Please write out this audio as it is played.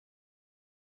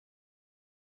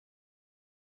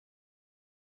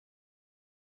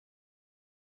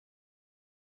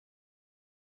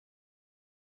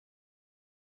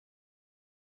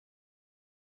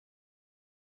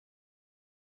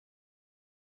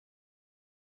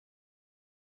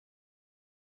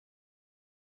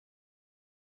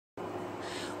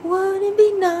Wouldn't it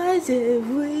be nice if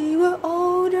we were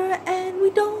older and we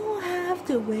don't have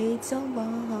to wait so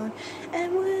long?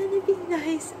 And wouldn't it be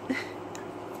nice?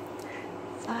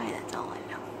 Sorry, that's all I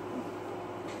know.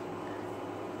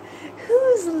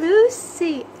 Who's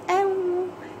Lucy?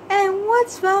 And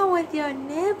what's wrong with your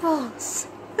nipples?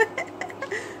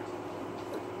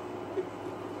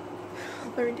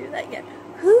 Let me do that again.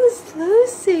 Who's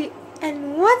Lucy?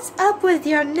 And what's up with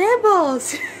your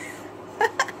nibbles?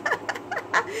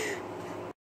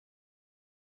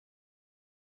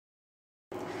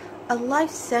 A life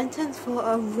sentence for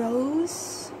a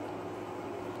rose?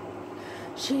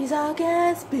 She's our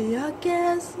guest, be our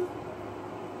guest.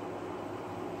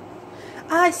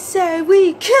 I say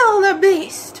we kill the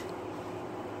beast!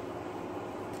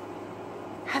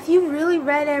 Have you really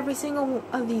read every single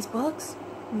of these books?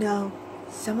 No,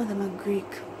 some of them are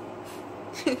Greek.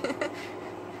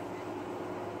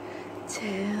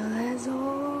 Tale as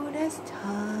old as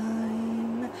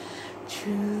time,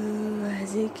 true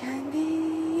as it can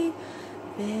be,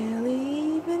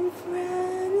 barely even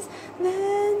friends,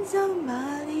 then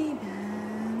somebody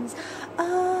bends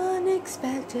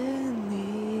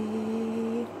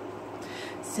unexpectedly,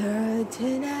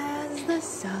 certain as the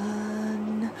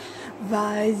sun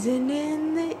rising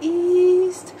in the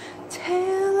east,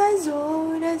 tale as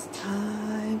old as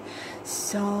time,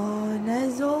 song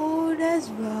as old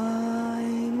as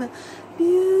rhyme,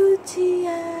 Beauty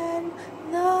and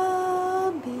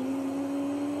the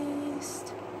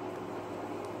Beast.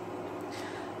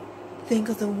 Think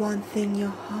of the one thing your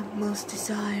heart most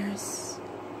desires.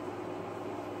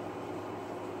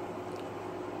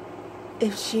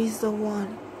 If she's the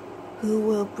one who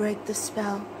will break the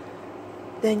spell,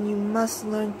 then you must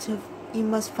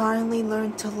finally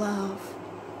learn to love.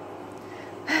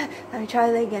 Let me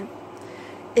try that again.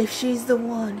 If she's the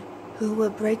one who will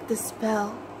break the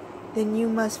spell, then you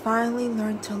must finally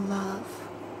learn to love.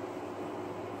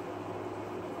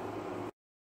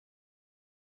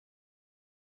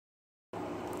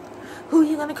 Who are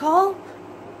you gonna call?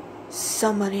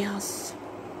 Somebody else.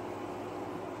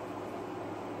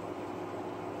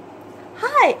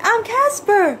 Hi, I'm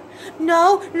Casper.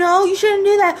 No, you shouldn't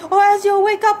do that, or else you'll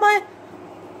wake up my...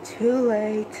 Too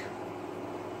late.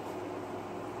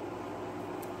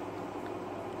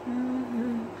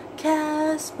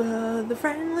 Casper, the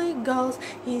friendly ghost,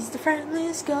 he's the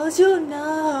friendliest ghost you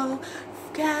know.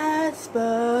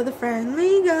 Casper, the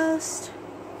friendly ghost.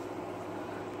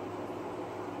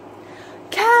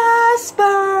 Casper!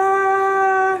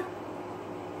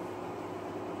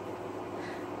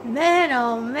 Man,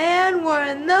 oh man,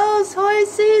 weren't those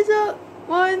hoisties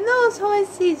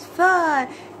fun?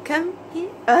 Come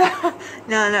here.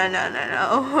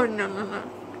 No.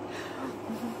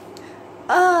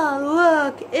 Oh,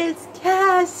 look, it's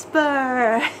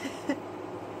Casper.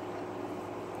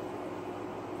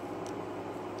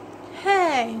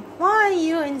 Hey, why are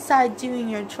you inside doing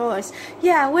your chores?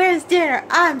 Yeah, where's dinner?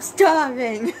 I'm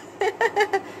starving.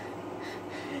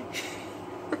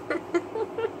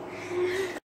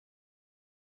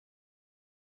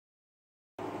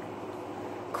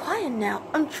 Quiet now,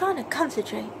 I'm trying to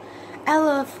concentrate.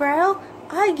 Ella Frail,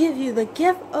 I give you the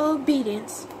gift of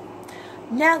obedience.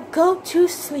 Now go to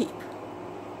sleep.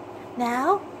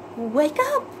 Now, wake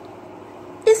up.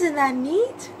 Isn't that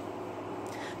neat?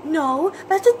 No,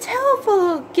 that's a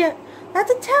terrible gift.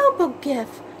 That's a terrible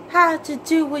gift. How to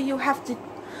do what you have to...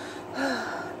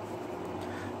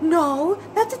 No,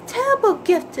 that's a terrible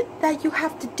gift that you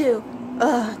have to do.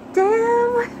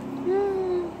 Damn.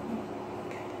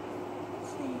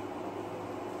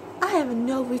 I have a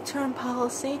no return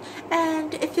policy,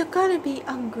 and if you're gonna be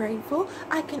ungrateful,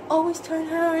 I can always turn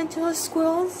her into a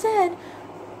squirrel instead.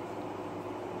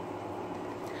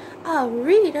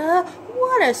 Rita,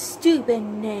 what a stupid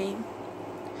name.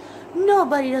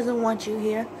 Nobody doesn't want you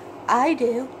here. I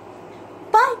do.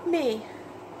 Bite me.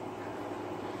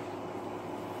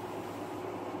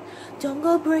 Don't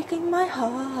go breaking my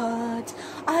heart.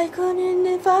 I couldn't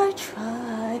if I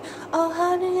tried. Oh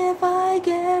honey, if I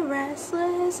get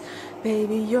restless,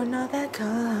 baby, you're not that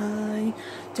kind.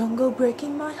 Don't go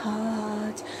breaking my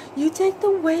heart. You take the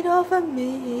weight off of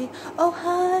me. Oh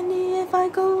honey, if I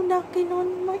go knocking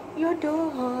on your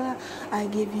door, I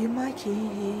give you my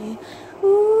key.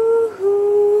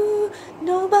 Ooh,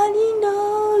 nobody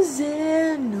knows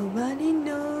it. Nobody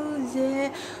knows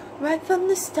it. Right from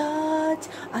the start,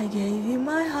 I gave you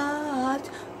my heart.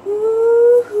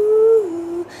 Ooh.